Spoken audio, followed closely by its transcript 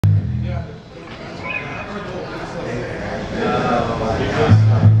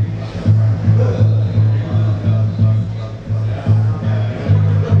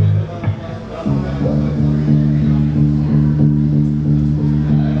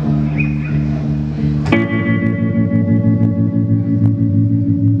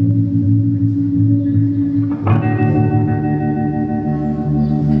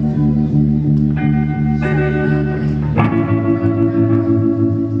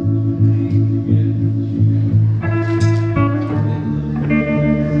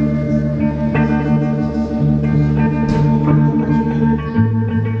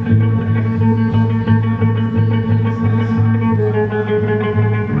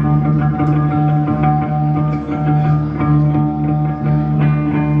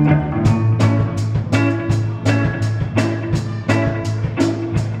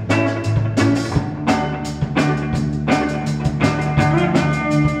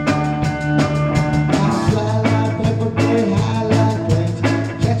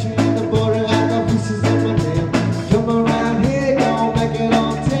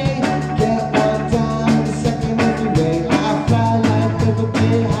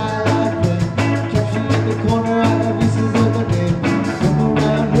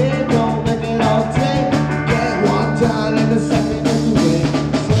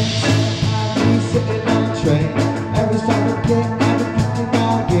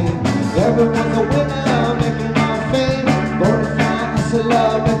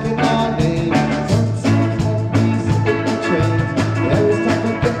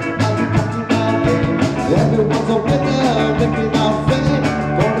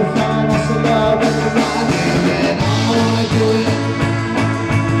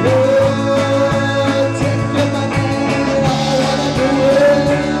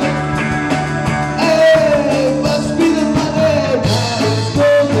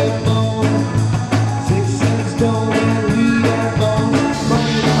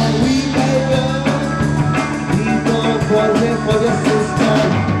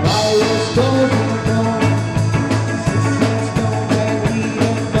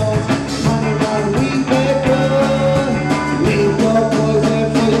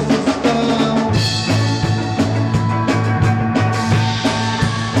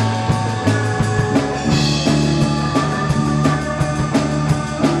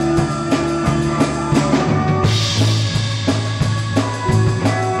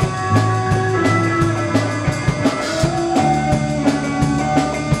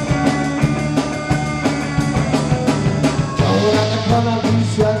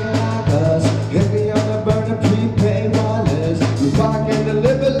swagging like us. Hit me on the burner, prepaid wireless. We park and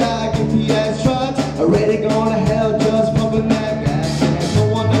deliver like UPS trucks. Already going to hell just pumping that gas. There's no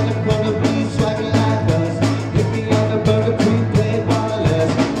one on the corner, please swagging like us. Hit me on the burner, prepaid wireless.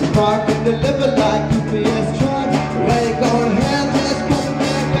 We park and deliver like UPS trucks. Already going to hell just pumping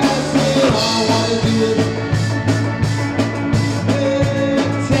that gas. Say all I wanna do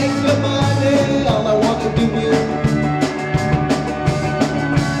is take your money. All I wanna do is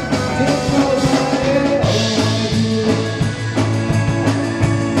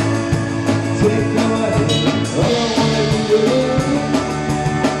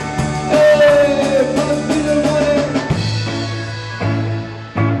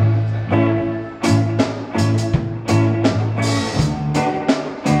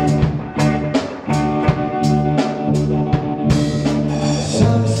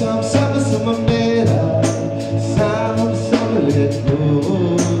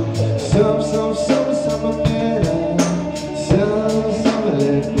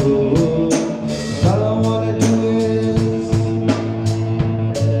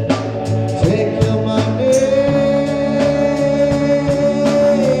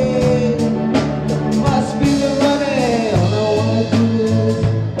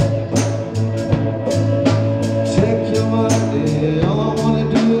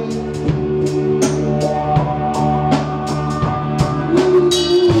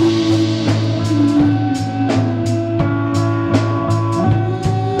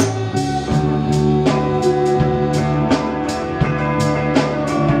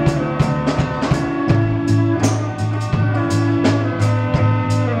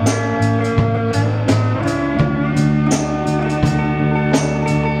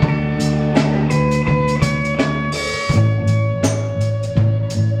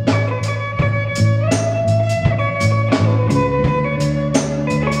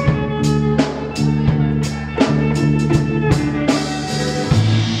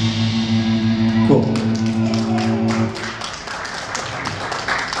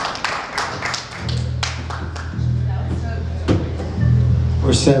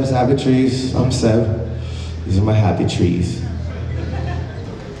We're Seb's Happy Trees. I'm Seb. These are my happy trees.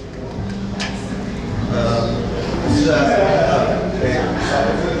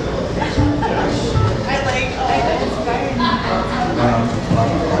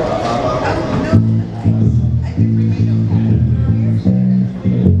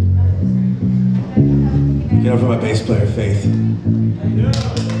 Get up for my bass player, Faith.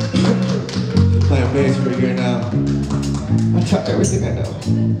 Playing bass for a year now. I taught everything I know.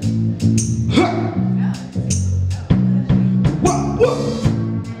 Whoa, whoa.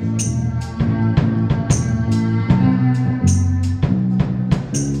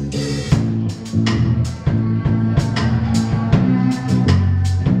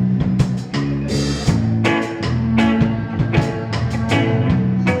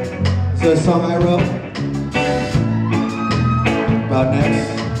 So a song I wrote about next.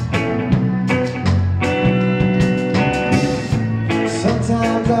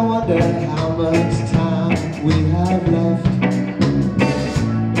 Sometimes I wonder how much time we have left.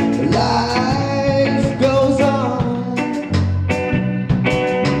 Life goes on.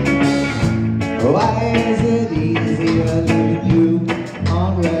 Why is it easier leaving you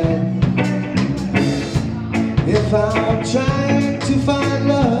on red? If I'm trying to find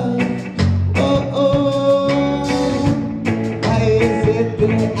love, oh, oh, why is it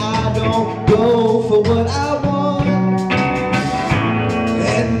that I don't go for what I want?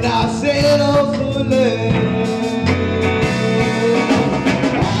 And I settle for less.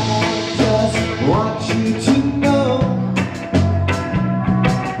 I just want you to know.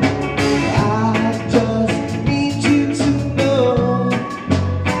 I just need you to know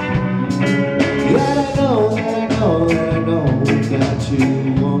that I know, that I know, that I know that you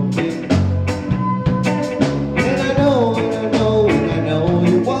want me. And I know, and I know, and I know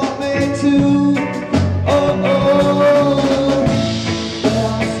you want me too. Oh, oh.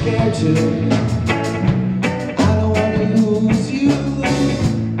 Scared to. I don't want to lose you.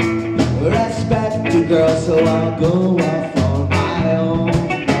 Respect you, girl, so I'll go off on my own.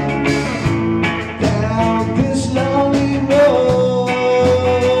 Down this lonely road,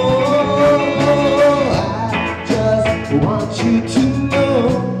 I just want you to know.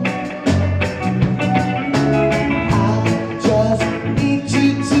 I just need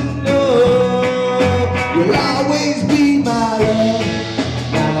you to know. You'll always be my love.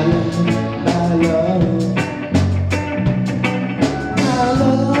 My love, my love, my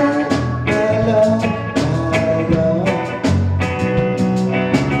love, my love, my love.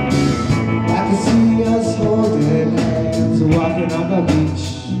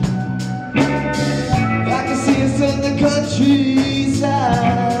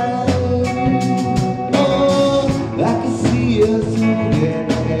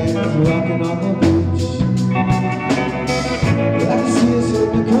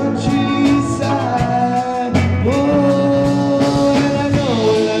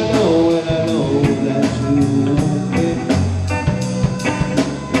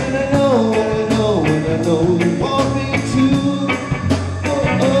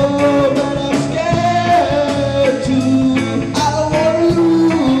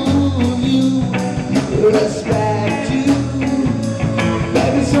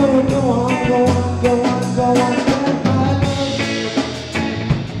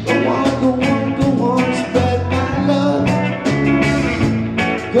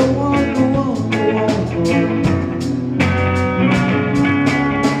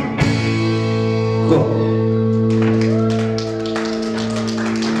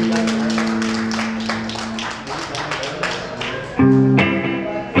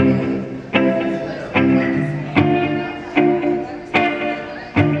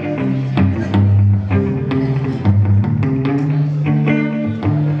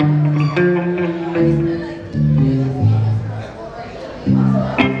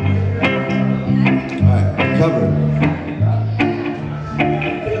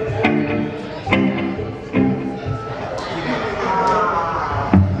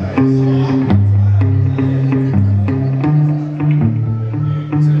 I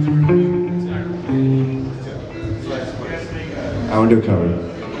want to do a cover.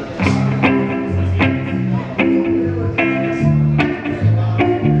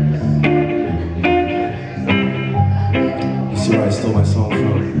 You see where I stole my song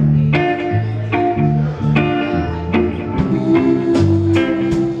from?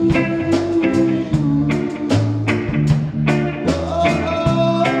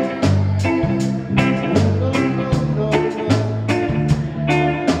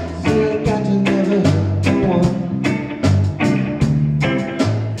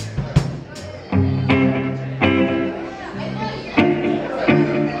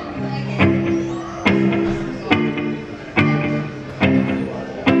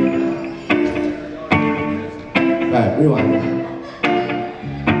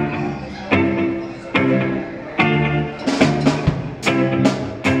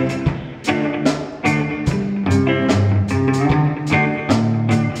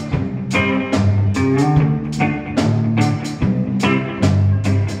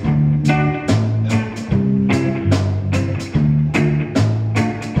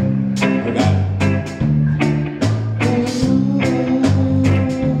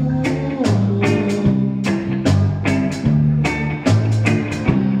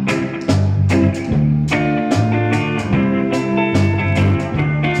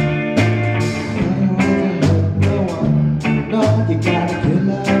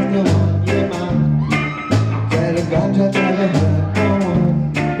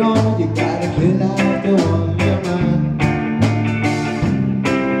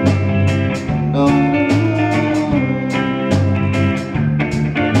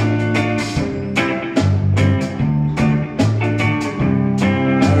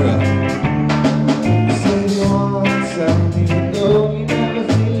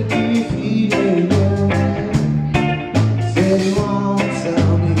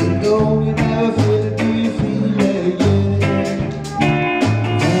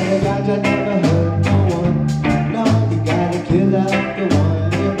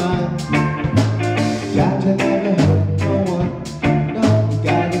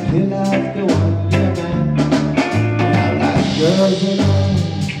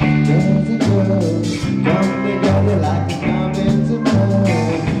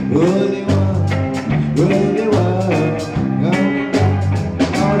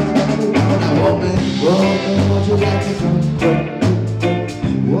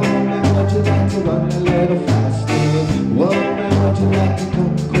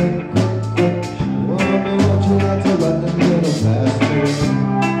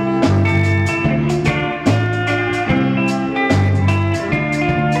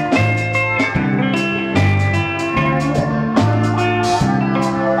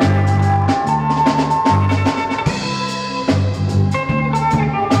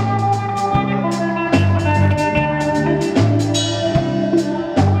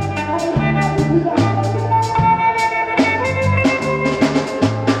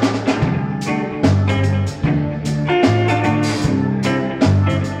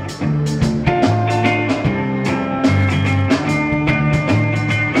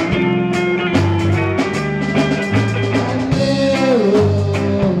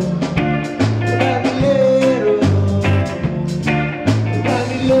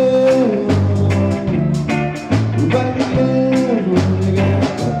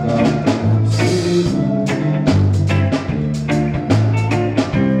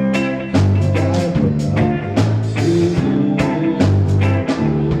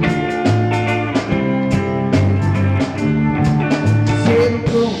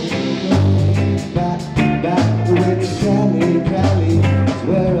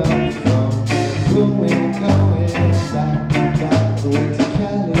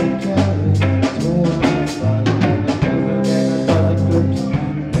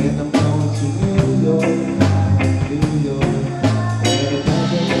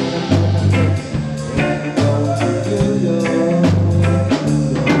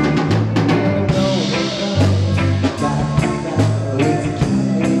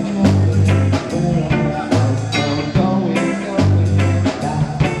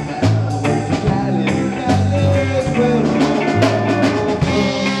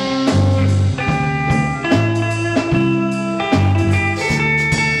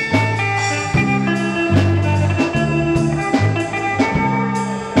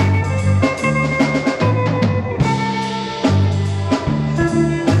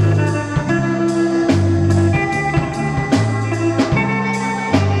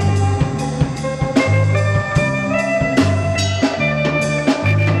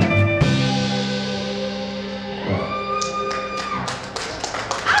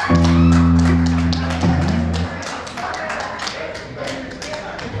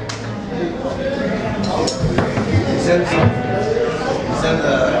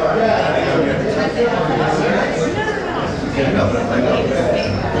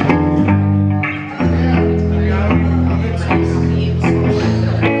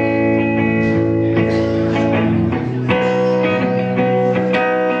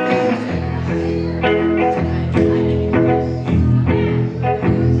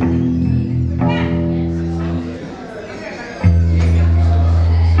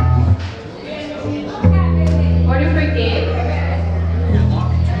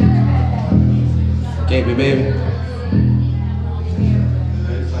 Gaby, baby.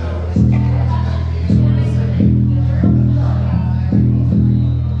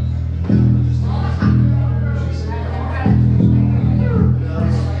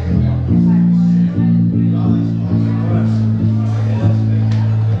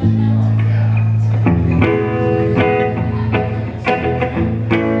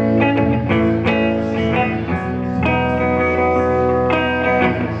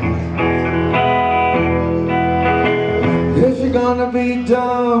 If you're gonna be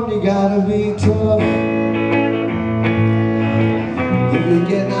dumb, you gotta be tough. If you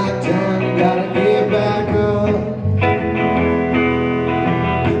get knocked down, you gotta get back up.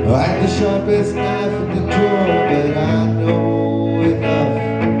 Like the sharpest knife in the drawer, but I know enough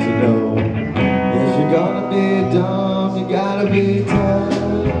to know. If you're gonna be dumb, you gotta be tough.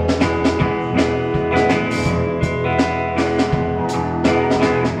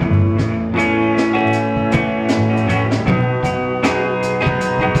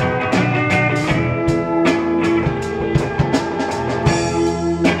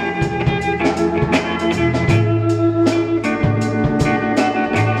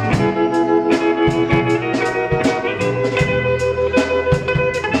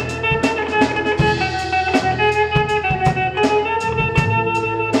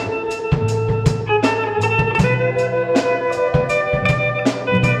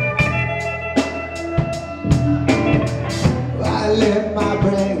 I lit my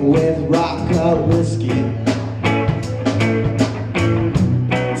brain with rock-cut whiskey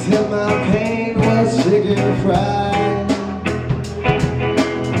till my pain was chicken fried.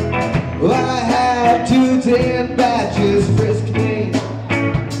 I had 2 tin batches frisk me,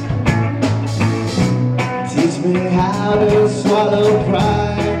 teach me how to swallow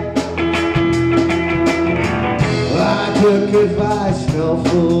pride. I took advice no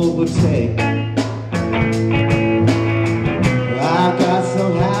fool would take. I've got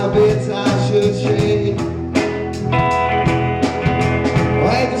some habits I should change.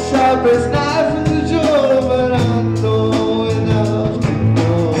 Like the sharpest knife in the drawer, but I know enough to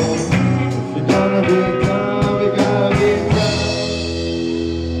know. If you're gonna be dumb, you gotta be tough.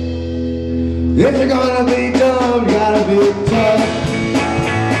 If you're gonna be dumb, you gotta be tough.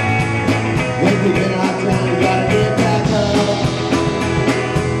 If you get knocked down, you gotta get back up.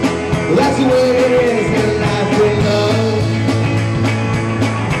 Well, that's the way it is in life we know.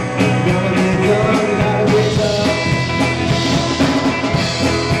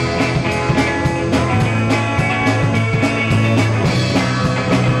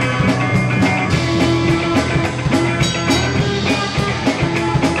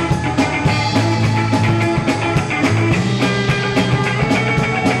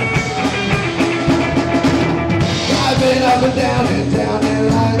 Up and down in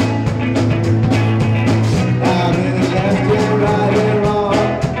life. I've been left and right and wrong.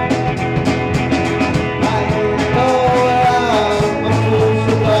 I know I'm a fool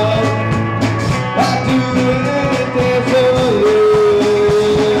for love. I'd do anything for you.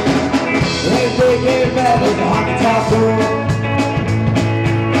 Ain't taking medals on the top room.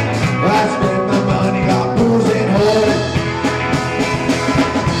 I spend my money on booze and hoes.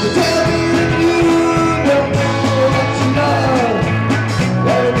 Tell me that you don't know what you love,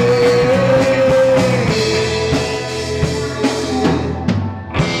 baby.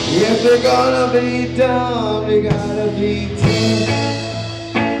 If you're gonna be dumb, you gotta be tough.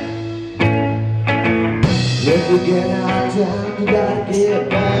 If you get knocked down, you gotta get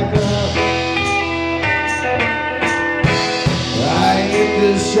back up. I ain't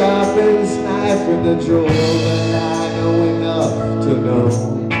the sharpest knife in the drawer, but I know enough to know.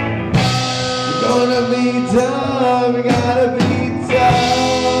 You're gonna be dumb, you gotta be tough.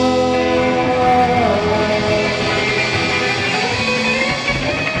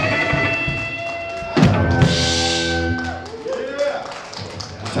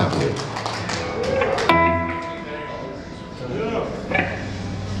 Time for it.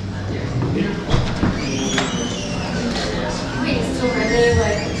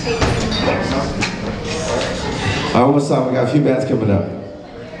 Alright, one more song. We got a few bands coming up.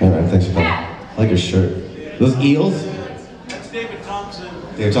 Hey man, thanks for coming. I like your shirt. Those eels? That's David Thompson.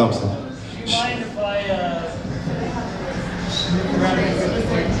 Dave Thompson. Mind if I grab it really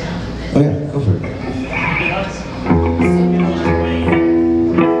quick? Oh yeah, go for it.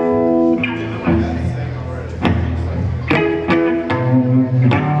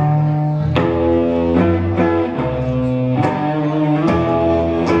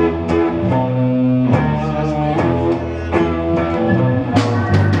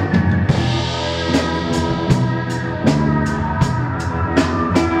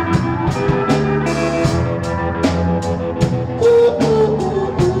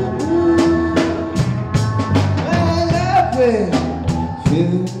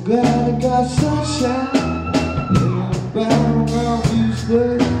 Feeling glad I got sunshine in the background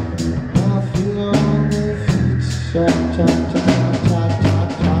music. I feel on the feet, cha cha cha cha cha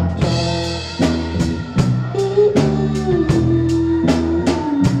cha cha.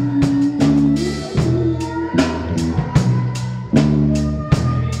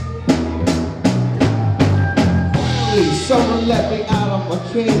 Finally, someone let me out of my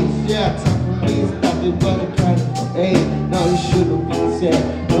cage. Yeah, time for me is nothing but a kind of aid. No, you shouldn't be sad.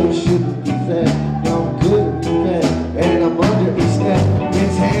 No, you shouldn't be sad. No, I'm good at the bed, and I'm under each step.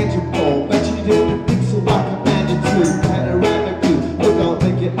 It's tangible. Bet you didn't think so. I can manage to panoramic view. Look, I'll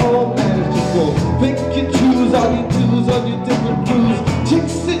make it all manageable. Pick and choose all you do's on your different crews.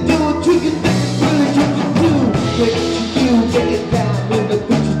 Chicks and do what you can do. Really what you can do. Pick you, get it down with the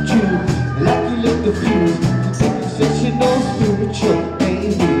picture true. Like you lit the fuse. Sensational, spiritual,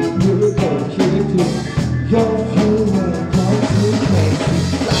 baby. Miracle, curious. Your view and point to crazy.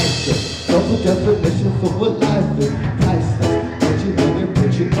 Lifeless, double definition for what life is. Priceless, put you on your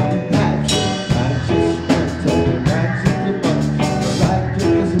picture on your mattress. I just want to tell you back to the month. Like it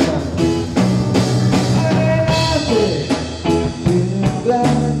is mine. I love it. Feeling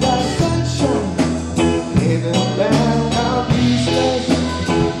glad I got sunshine. In a band, I'm useless.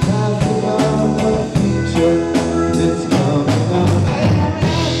 Nothing on the future. It's coming on. I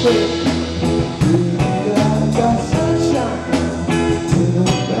love it.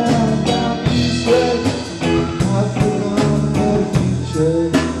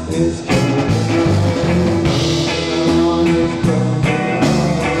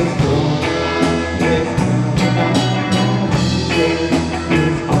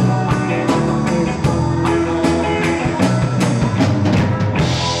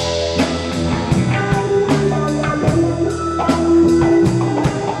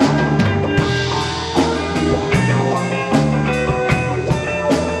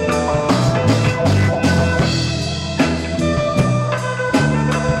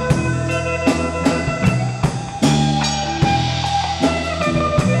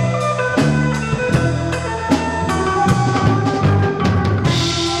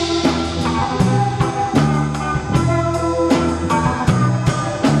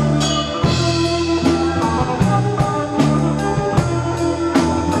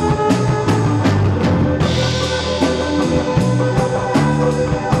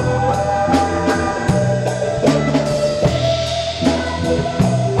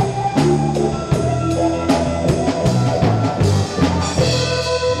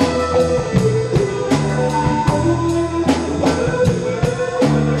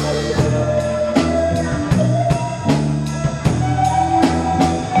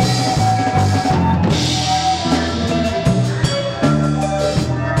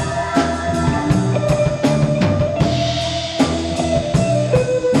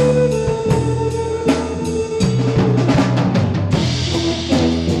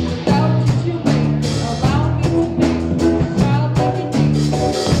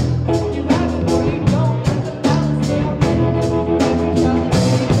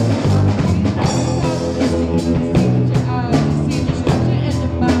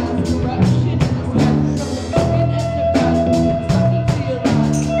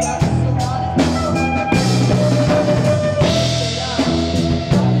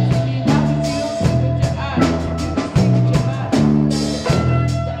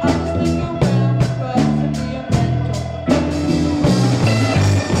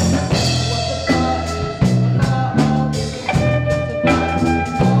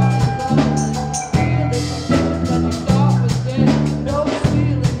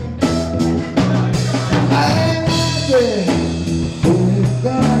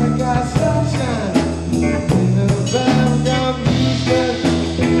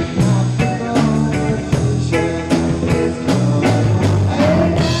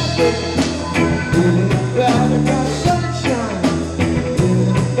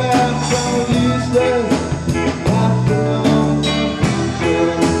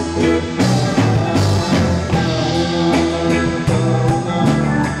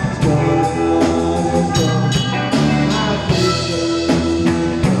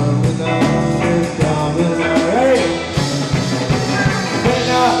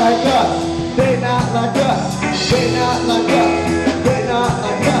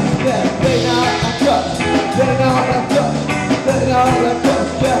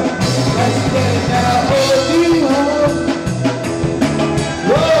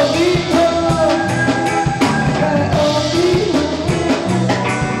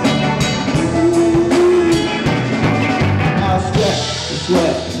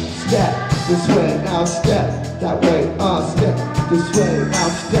 this way, now step that way, step this way, now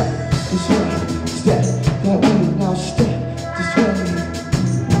step this way, step that way, now step this way.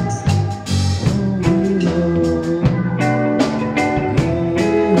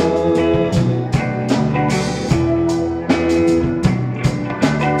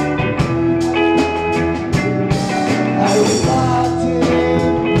 Are you locked in?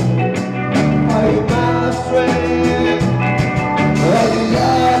 Are you my friend? Are you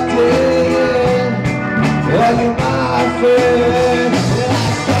locked in? Are you my friend? I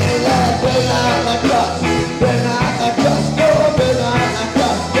say that they're not like us. They're not like us. No, they're not like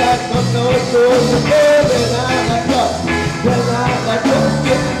us. That don't know it goes. No, they're not like us. They're not like us.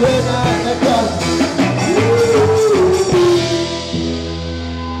 They're not like us.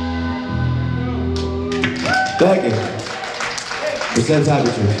 Thank you. For Seth's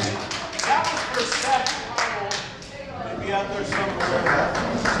Happy Tree. That was for Seth Powell. Maybe out there somewhere.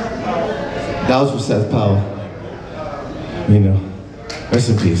 That was for Seth Powell. You know, rest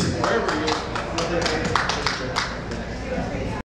in peace.